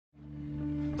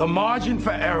The margin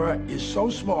for error is so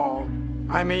small.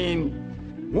 I mean,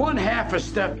 1/2 a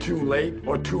step too late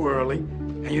or too early,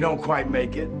 and you don't quite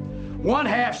make it.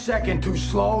 1/2 second too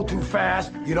slow, too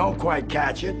fast, you don't quite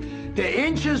catch it. The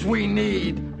inches we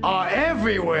need are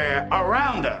everywhere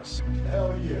around us.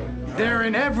 Hell yeah. They're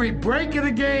in every break of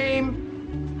the game,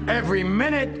 every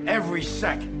minute, every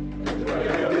second.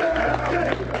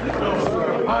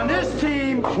 On this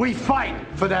team, we fight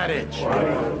for that inch.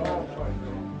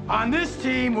 On this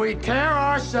team, we tear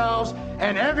ourselves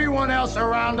and everyone else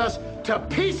around us to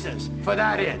pieces for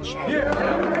that inch.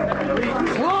 We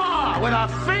claw with our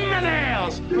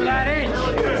fingernails for that inch.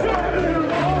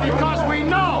 Because we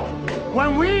know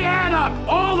when we add up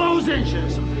all those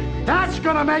inches, that's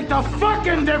gonna make the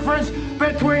fucking difference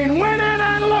between winning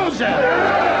and losing.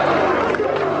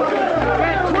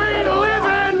 Between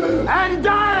living and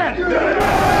dying.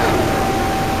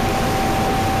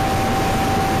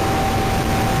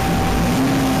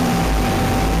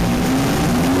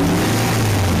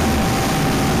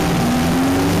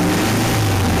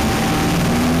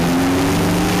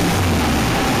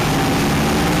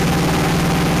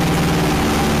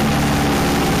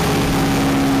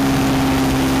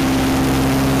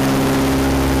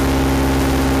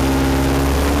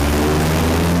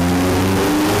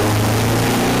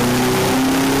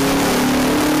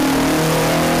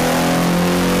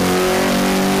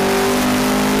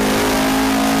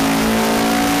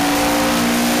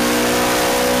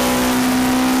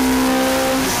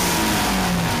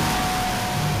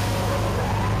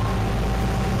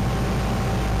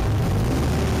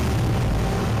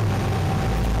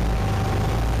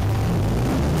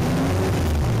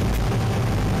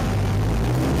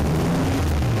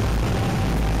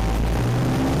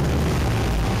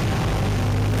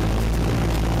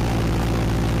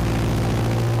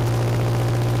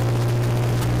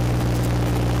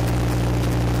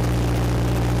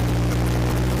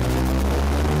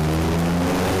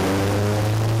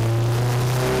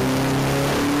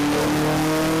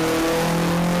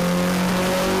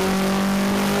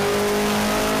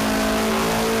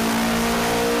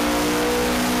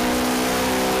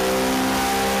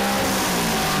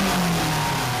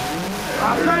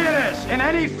 I'll tell you this, in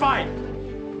any fight,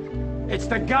 it's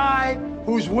the guy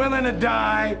who's willing to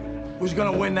die who's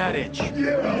gonna win that inch.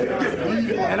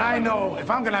 And I know if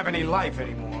I'm gonna have any life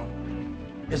anymore,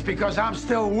 it's because I'm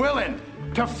still willing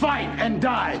to fight and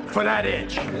die for that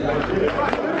inch.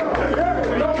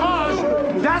 Because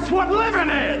that's what living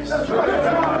is.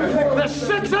 The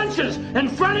 6 inches in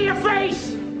front of your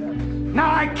face. Now,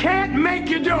 I can't make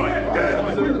you do it.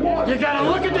 You gotta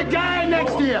look at the guy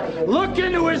next to you. Look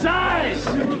into his eyes.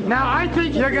 Now, I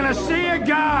think you're gonna see a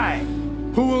guy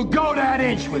who will go that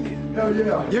inch with you. Hell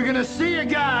yeah. You're gonna see a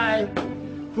guy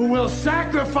who will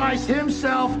sacrifice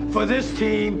himself for this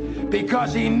team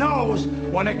because he knows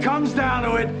when it comes down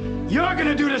to it, you're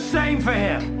gonna do the same for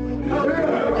him.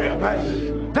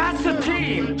 That's the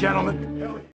team, gentlemen.